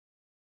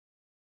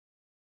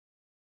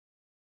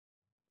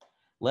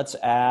let's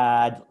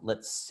add,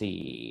 let's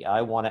see,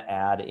 I want to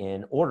add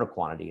in order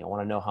quantity. I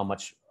want to know how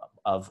much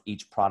of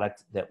each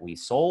product that we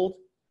sold.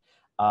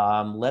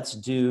 Let's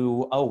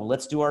do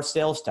our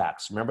sales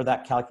tax. Remember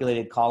that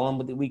calculated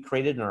column that we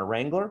created in our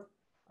Wrangler?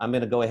 I'm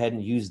going to go ahead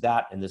and use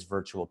that in this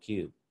virtual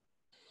cube.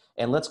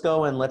 And let's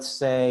go and let's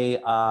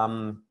say,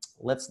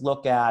 let's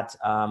look at,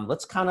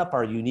 let's count up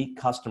our unique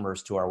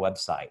customers to our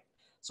website.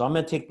 So I'm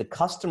going to take the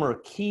customer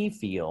key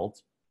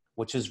field,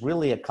 which is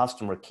really a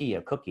customer key,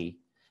 a cookie,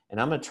 and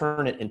I'm going to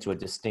turn it into a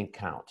distinct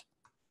count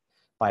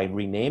by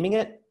renaming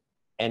it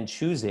and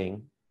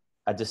choosing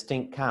a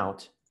distinct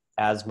count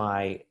as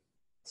my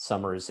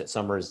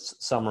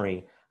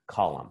summary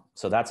column.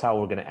 So that's how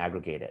we're going to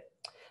aggregate it.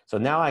 So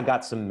now I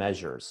got some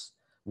measures.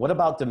 What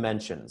about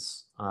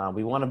dimensions?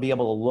 We want to be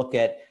able to look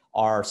at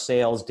our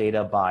sales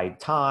data by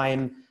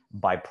time,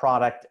 by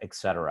product,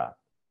 etc.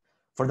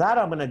 For that,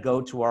 I'm going to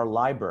go to our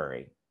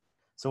library.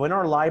 So in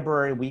our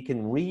library, we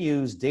can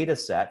reuse data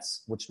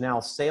sets, which now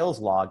sales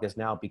log has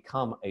now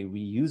become a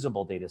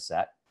reusable data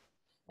set.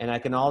 And I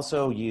can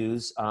also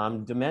use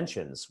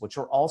dimensions, which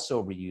are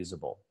also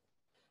reusable.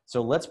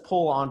 So let's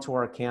pull onto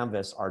our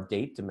canvas our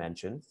date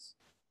dimensions.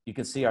 You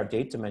can see our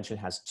date dimension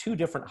has two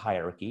different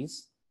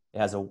hierarchies. It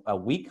has a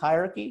week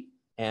hierarchy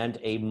and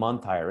a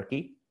month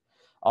hierarchy.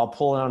 I'll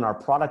pull in on our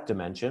product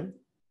dimension.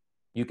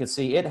 You can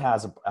see it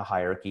has a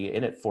hierarchy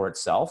in it for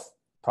itself.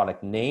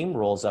 Product name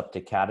rolls up to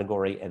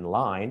category and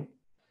line.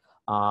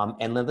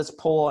 And then let's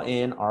pull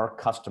in our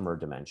customer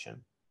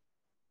dimension.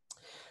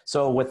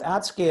 So with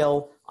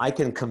AtScale, I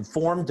can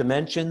conform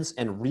dimensions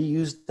and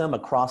reuse them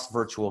across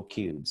virtual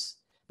cubes.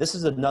 This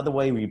is another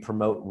way we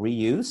promote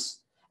reuse,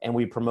 and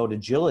we promote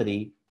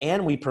agility,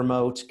 and we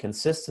promote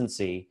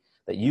consistency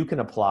that you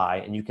can apply,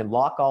 and you can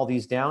lock all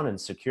these down and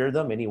secure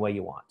them any way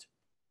you want.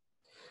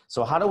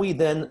 So how do we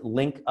then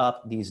link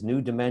up these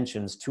new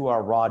dimensions to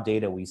our raw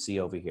data we see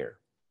over here?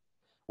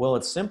 Well,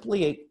 it's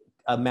simply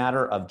a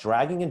matter of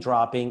dragging and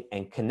dropping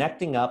and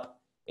connecting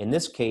up, in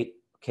this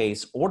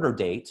case, order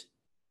date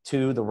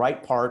to the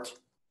right part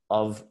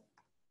of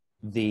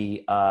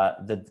the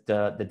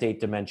date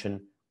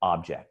dimension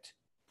object.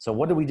 So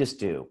what did we just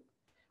do?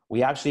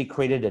 We actually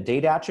created a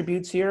date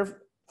attributes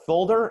here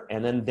folder,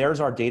 and then there's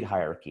our date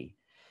hierarchy.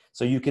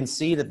 So you can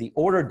see that the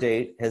order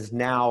date has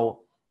now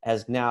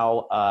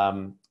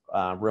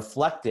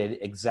reflected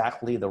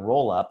exactly the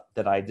roll up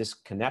that I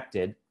just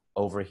connected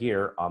over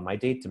here on my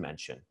date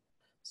dimension.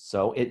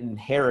 So it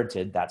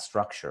inherited that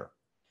structure.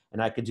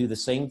 And I could do the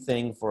same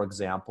thing, for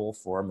example,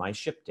 for my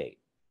ship date.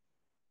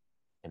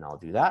 And I'll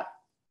do that.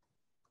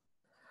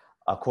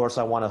 Of course,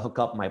 I want to hook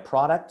up my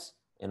product,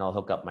 and I'll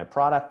hook up my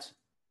product.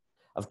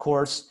 Of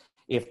course,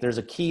 if there's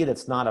a key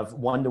that's not a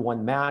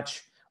one-to-one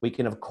match, we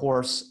can of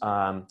course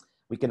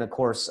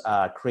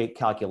create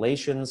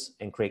calculations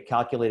and create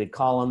calculated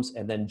columns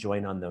and then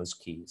join on those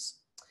keys.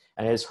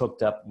 And I just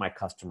hooked up my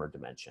customer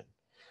dimension.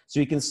 So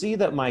you can see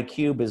that my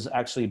cube is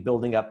actually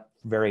building up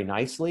very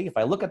nicely. If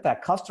I look at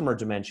that customer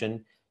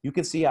dimension, you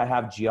can see I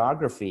have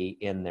geography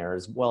in there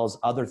as well as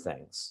other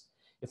things.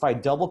 If I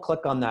double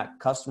click on that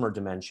customer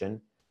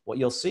dimension, what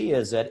you'll see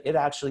is that it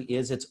actually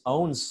is its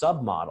own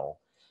submodel.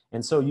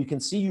 And so you can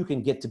see you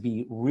can get to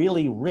be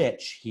really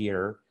rich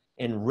here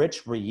in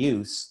rich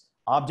reuse,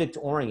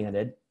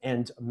 object-oriented,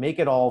 and make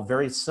it all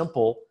very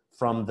simple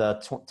from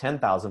the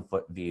 10,000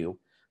 foot view,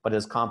 but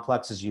as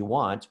complex as you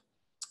want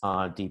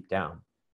deep down.